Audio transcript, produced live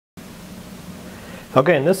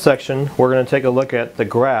Okay, in this section we're going to take a look at the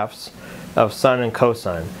graphs of sine and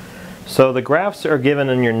cosine. So the graphs are given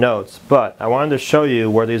in your notes, but I wanted to show you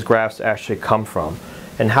where these graphs actually come from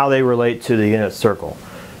and how they relate to the unit circle.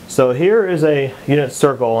 So here is a unit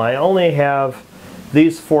circle, and I only have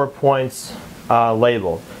these 4 points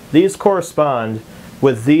labeled. These correspond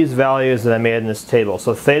with these values that I made in this table.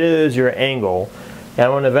 So theta is your angle, and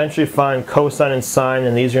I'm going to eventually find cosine and sine,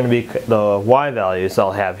 and these are going to be the y values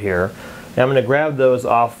I'll have here. And I'm going to grab those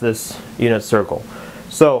off this unit circle.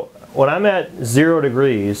 So when I'm at 0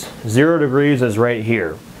 degrees is right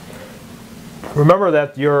here. Remember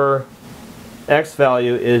that your x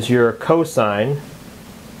value is your cosine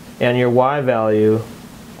and your y value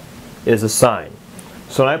is a sine.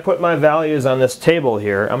 So when I put my values on this table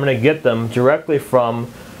here, I'm going to get them directly from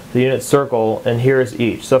the unit circle, and here's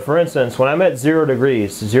each. So for instance, when I'm at 0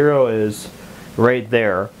 degrees, 0 is right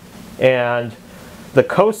there, and the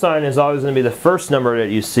cosine is always going to be the first number that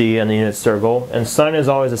you see in the unit circle, and sine is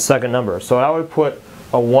always the second number. So I would put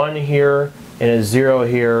a 1 here and a 0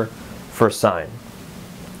 here for sine.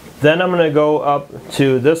 Then I'm going to go up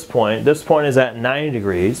to this point. This point is at 90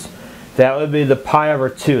 degrees. That would be the pi over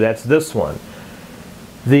 2. That's this one.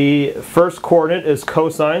 The first coordinate is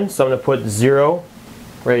cosine, so I'm going to put 0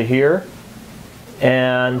 right here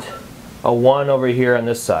and a 1 over here on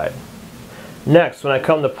this side. Next, when I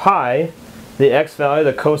come to pi, the x value,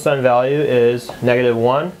 the cosine value, is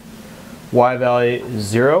 -1, y value is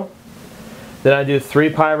 0. Then I do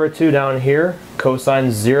 3 pi over 2 down here,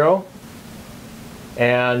 cosine 0,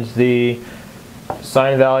 and the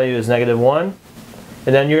sine value is -1.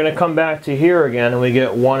 And then you're going to come back to here again, and we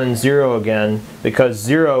get 1 and 0 again, because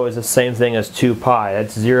 0 is the same thing as 2 pi.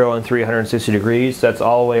 That's 0 and 360 degrees. That's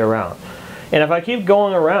all the way around. And if I keep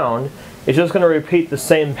going around, it's just going to repeat the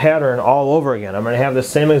same pattern all over again. I'm going to have the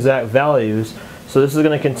same exact values. So this is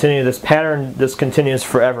going to continue. This pattern, this continues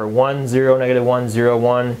forever. 1, 0, -1, 0,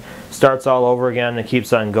 1. Starts all over again and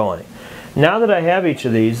keeps on going. Now that I have each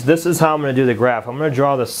of these, this is how I'm going to do the graph. I'm going to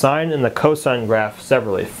draw the sine and the cosine graph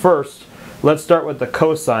separately. First, let's start with the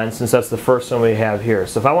cosine, since that's the first one we have here.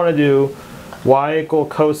 So if I want to do y equal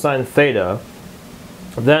cosine theta,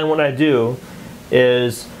 then what I do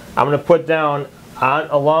is I'm going to put down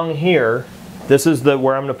along here, this is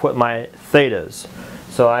where I'm going to put my thetas.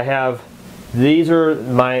 So I have, these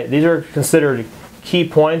are considered key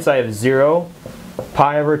points. I have 0,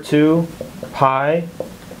 pi over 2, pi,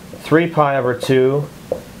 3 pi over 2,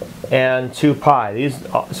 and 2 pi.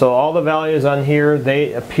 So all the values on here,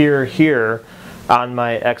 they appear here on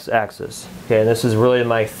my x-axis. Okay, and this is really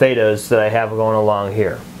my thetas that I have going along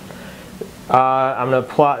here. I'm going to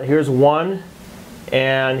plot, here's 1,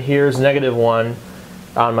 and here's -1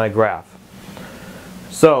 on my graph.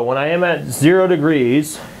 So when I am at 0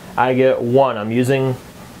 degrees, I get 1. I'm using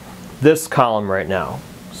this column right now.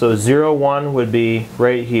 So 0, 1 would be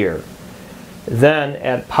right here. Then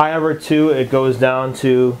at pi over 2, it goes down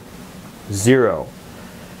to 0.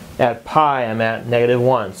 At pi, I'm at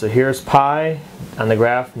 -1. So here's pi on the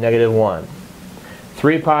graph, -1.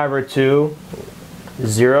 3 pi over 2,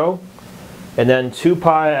 0. And then 2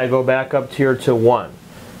 pi, I go back up here to 1.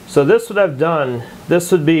 So this, what I've done,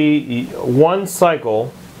 this would be one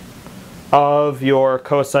cycle of your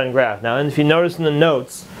cosine graph. Now, and if you notice in the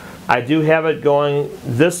notes, I do have it going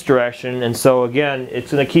this direction, and so again,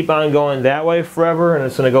 it's going to keep on going that way forever, and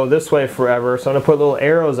it's going to go this way forever. So I'm going to put little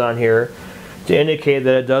arrows on here to indicate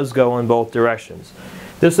that it does go in both directions.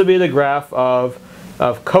 This would be the graph of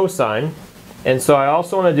cosine, and so I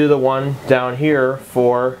also want to do the one down here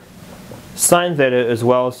for sine theta as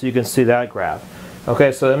well, so you can see that graph.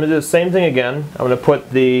 Okay, so I'm going to do the same thing again. I'm going to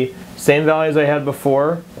put the same values I had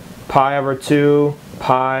before, pi over 2,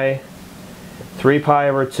 pi, 3 pi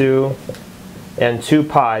over 2, and 2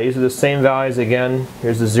 pi. These are the same values again.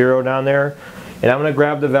 Here's the 0 down there. And I'm going to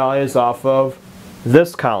grab the values off of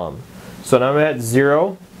this column. So when I'm at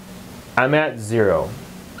 0, I'm at 0.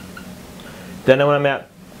 Then when I'm at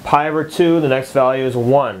pi over 2, the next value is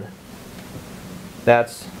 1.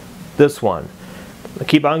 That's this one. I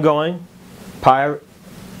keep on going.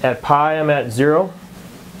 At pi, I'm at 0.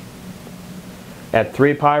 At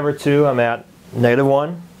 3 pi over 2, I'm at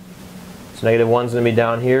 -1. So -1 is going to be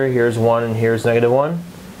down here. Here's 1, and here's -1.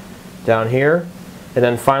 Down here. And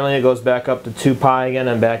then finally it goes back up to 2 pi again.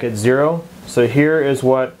 I'm back at 0. So here is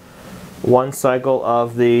what one cycle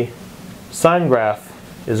of the sine graph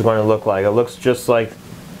is going to look like. It looks just like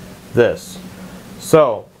this.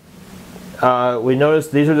 So we notice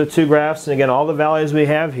these are the two graphs, and again, all the values we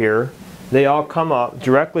have here, they all come up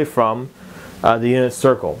directly from the unit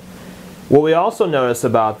circle. What we also notice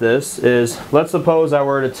about this is, let's suppose I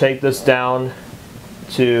were to take this down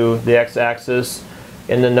to the x-axis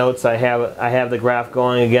In the notes I have the graph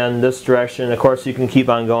going again this direction. Of course you can keep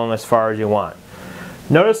on going as far as you want.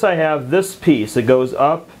 Notice I have this piece. It goes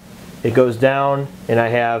up, it goes down, and I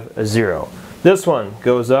have a 0. This one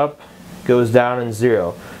goes up, goes down, and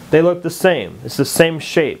 0. They look the same. It's the same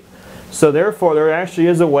shape. So therefore there actually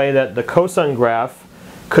is a way that the cosine graph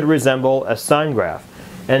could resemble a sine graph.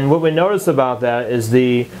 And what we notice about that is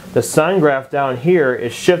the sine graph down here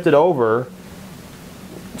is shifted over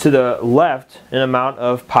to the left an amount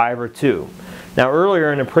of pi over 2. Now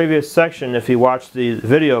earlier in the previous section, if you watched the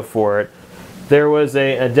video for it, there was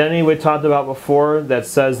an identity we talked about before that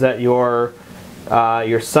says that your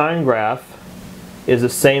sine graph is the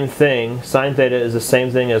same thing, sine theta is the same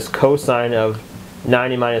thing as cosine of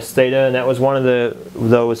 90 minus theta, and that was one of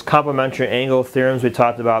those complementary angle theorems we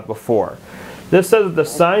talked about before. This says that the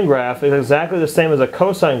sine graph is exactly the same as a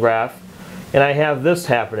cosine graph, and I have this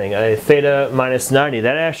happening, a theta minus 90.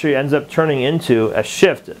 That actually ends up turning into a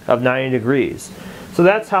shift of 90 degrees. So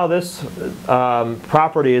that's how this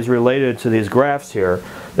property is related to these graphs here.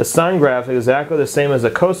 The sine graph is exactly the same as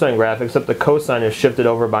the cosine graph, except the cosine is shifted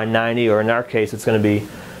over by 90, or in our case it's going to be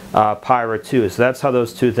pi over 2. So that's how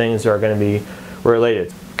those two things are going to be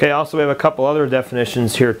related. Okay, also we have a couple other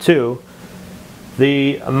definitions here too.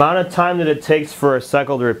 The amount of time that it takes for a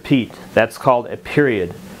cycle to repeat, that's called a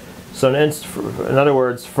period. So in other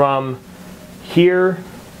words, from here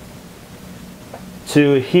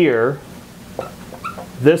to here,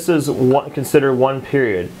 this is considered one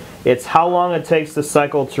period. It's how long it takes the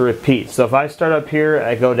cycle to repeat. So if I start up here,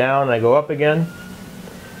 I go down, and I go up again,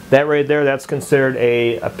 that right there, that's considered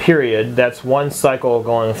a period. That's one cycle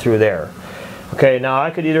going through there. Okay, now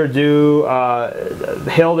I could either do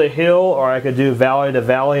hill to hill, or I could do valley to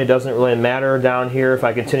valley. It doesn't really matter down here if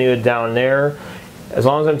I continue it down there. As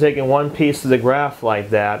long as I'm taking one piece of the graph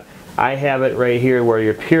like that, I have it right here where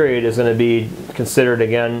your period is going to be considered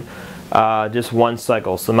again just one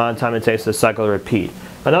cycle. So the amount of time it takes the cycle to repeat.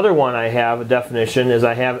 Another one I have, a definition, is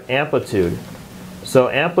I have amplitude. So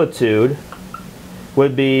amplitude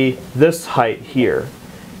would be this height here.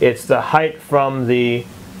 It's the height from the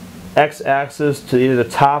x-axis to either the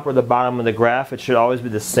top or the bottom of the graph. It should always be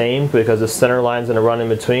the same because the center line's going to run in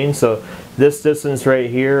between. So this distance right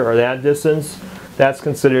here, or that distance, that's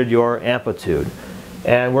considered your amplitude.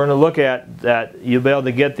 And we're going to look at that. You'll be able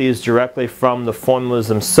to get these directly from the formulas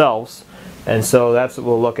themselves, and so that's what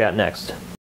we'll look at next.